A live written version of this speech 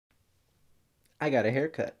I got a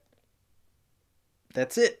haircut.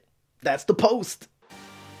 That's it. That's the post.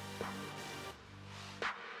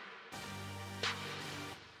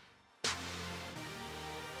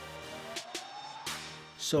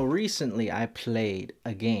 So recently I played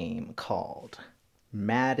a game called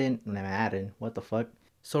Madden, what the fuck?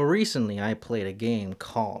 So recently I played a game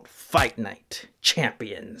called Fight Night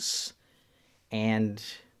Champions. And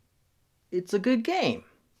it's a good game.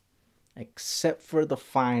 Except for the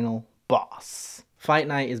final boss. Fight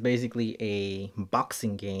Night is basically a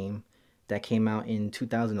boxing game that came out in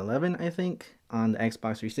 2011, I think, on the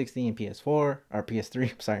Xbox 360 and PS4, or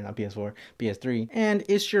PS3, sorry, not PS4, PS3. And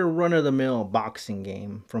it's your run-of-the-mill boxing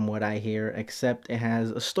game, from what I hear, except it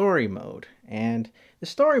has a story mode. And the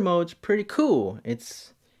story mode's pretty cool.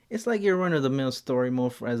 It's like your run-of-the-mill story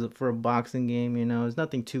mode for a boxing game, you know? It's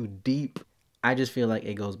nothing too deep. I just feel like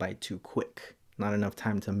it goes by too quick. Not enough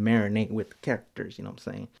time to marinate with the characters, you know what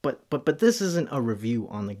I'm saying? But this isn't a review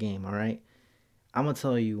on the game, all right? I'm gonna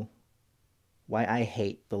tell you why I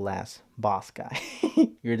hate the last boss guy.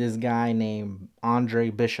 You're this guy named Andre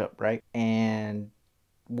Bishop, right? And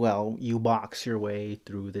well, you box your way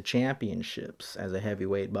through the championships as a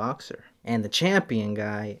heavyweight boxer. And the champion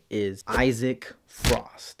guy is Isaac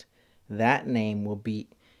Frost. That name will be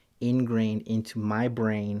ingrained into my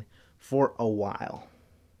brain for a while.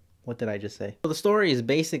 What did I just say? So the story is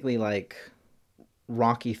basically like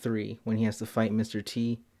Rocky 3 when he has to fight Mr.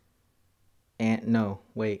 T. And no,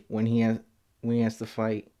 wait, when he has to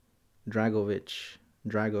fight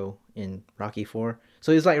Drago in Rocky 4.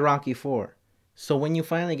 So it's like Rocky 4. So when you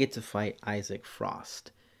finally get to fight Isaac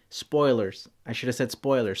Frost, spoilers. I should have said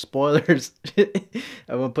spoilers. Spoilers.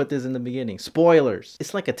 I'm gonna put this in the beginning. Spoilers.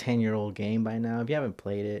 It's like a 10-year-old game by now. If you haven't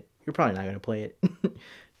played it, you're probably not gonna play it.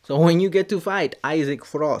 So when you get to fight Isaac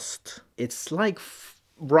Frost, it's like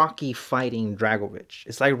Rocky fighting Dragovich.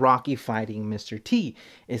 It's like Rocky fighting Mr. T.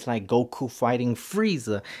 It's like Goku fighting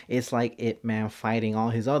Frieza. It's like Ip Man fighting all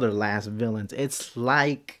his other last villains. It's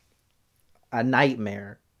like a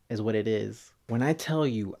nightmare is what it is. When I tell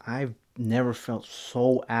you I've never felt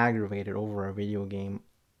so aggravated over a video game,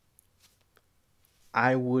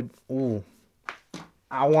 I wanted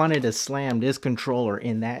to slam this controller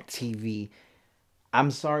in that TV. I'm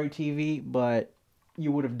sorry, TV, but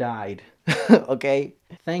you would have died. Okay?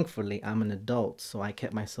 Thankfully, I'm an adult, so I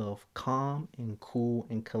kept myself calm and cool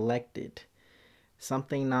and collected.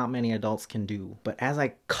 Something not many adults can do. But as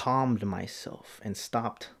I calmed myself and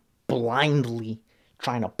stopped blindly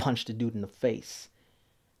trying to punch the dude in the face,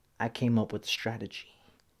 I came up with a strategy.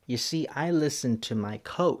 You see, I listened to my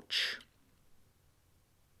coach.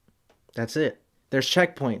 That's it. There's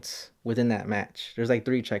checkpoints within that match. There's like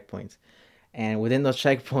 3 checkpoints. And within those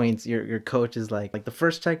checkpoints, your coach is like the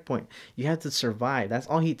first checkpoint, you have to survive. That's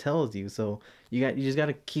all he tells you. So you just got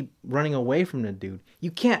to keep running away from the dude.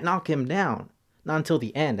 You can't knock him down. Not until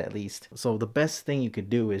the end, at least. So the best thing you could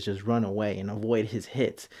do is just run away and avoid his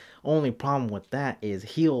hits. Only problem with that is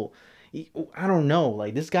I don't know,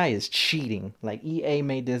 like this guy is cheating. Like EA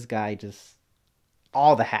made this guy just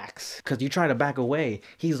all the hacks. Because you try to back away,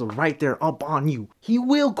 he's right there up on you. He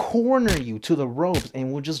will corner you to the ropes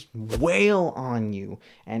and will just wail on you.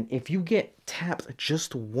 And if you get tapped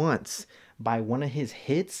just once by one of his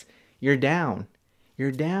hits, you're down.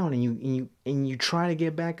 You're down and you try to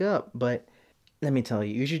get back up. But let me tell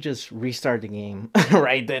you, you should just restart the game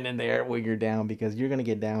right then and there when you're down, because you're going to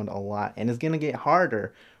get down a lot. And it's going to get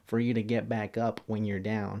harder for you to get back up when you're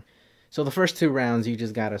down. So the first 2 rounds, you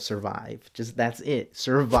just gotta survive. That's it.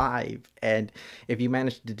 Survive. And if you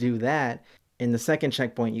manage to do that, in the second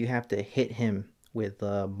checkpoint, you have to hit him with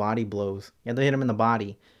body blows. You have to hit him in the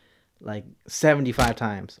body like 75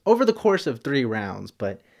 times over the course of 3 rounds.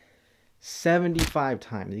 But 75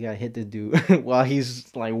 times, you gotta hit the dude while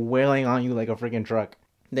he's like wailing on you like a freaking truck.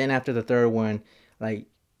 Then after the 3rd one, like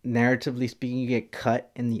narratively speaking, you get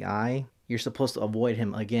cut in the eye. You're supposed to avoid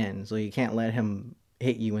him again, so you can't let him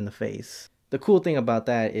hit you in the face. The cool thing about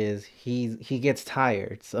that is he gets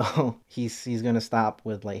tired, so he's gonna stop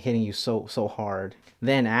with like hitting you so hard.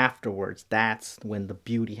 Then afterwards, that's when the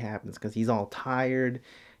beauty happens, because he's all tired.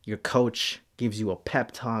 Your coach gives you a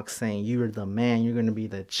pep talk saying you're the man, you're gonna be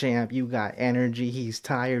the champ, you got energy. He's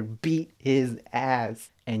tired, beat his ass.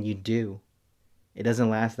 And you do. It doesn't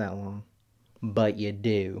last that long, but you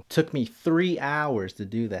do. Took me 3 hours to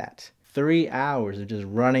do that. 3 hours of just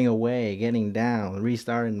running away, getting down,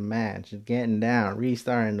 restarting the match, getting down,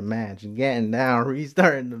 restarting the match, getting down,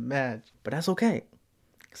 restarting the match. But that's okay,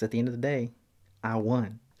 because at the end of the day, I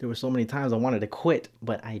won. There were so many times I wanted to quit,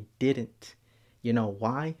 but I didn't. You know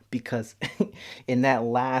why? Because in that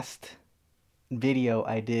last video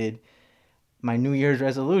I did, my New Year's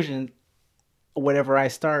resolution, whatever I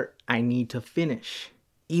start, I need to finish.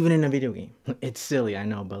 Even in a video game. It's silly, I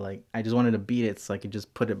know, but like I just wanted to beat it so I could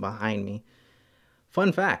just put it behind me.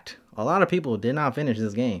 Fun fact, a lot of people did not finish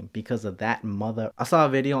this game because of that mother. I saw a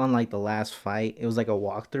video on like the last fight. It was like a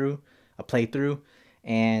walkthrough, a playthrough,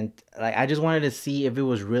 and like I just wanted to see if it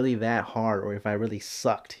was really that hard or if I really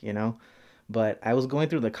sucked, you know? But I was going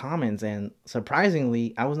through the comments and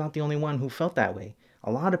surprisingly, I was not the only one who felt that way.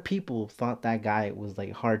 A lot of people thought that guy was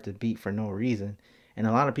like hard to beat for no reason. And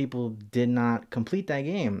a lot of people did not complete that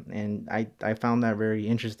game, and I found that very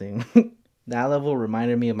interesting. That level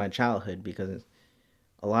reminded me of my childhood because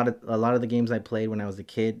a lot of the games I played when I was a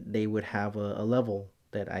kid, they would have a level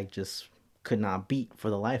that I just could not beat for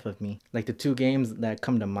the life of me. Like the two games that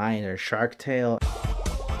come to mind are Shark Tale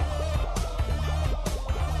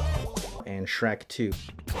and Shrek 2.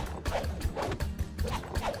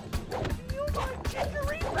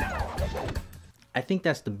 I think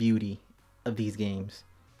that's the beauty of these games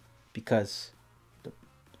because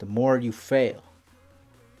the more you fail,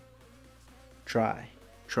 try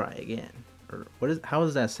again. Or how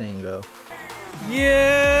does that saying go?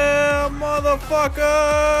 Yeah, motherfucker!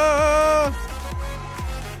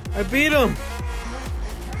 I beat him!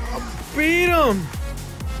 I beat him!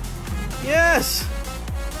 Yes!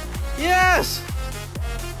 Yes!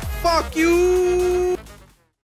 Fuck you!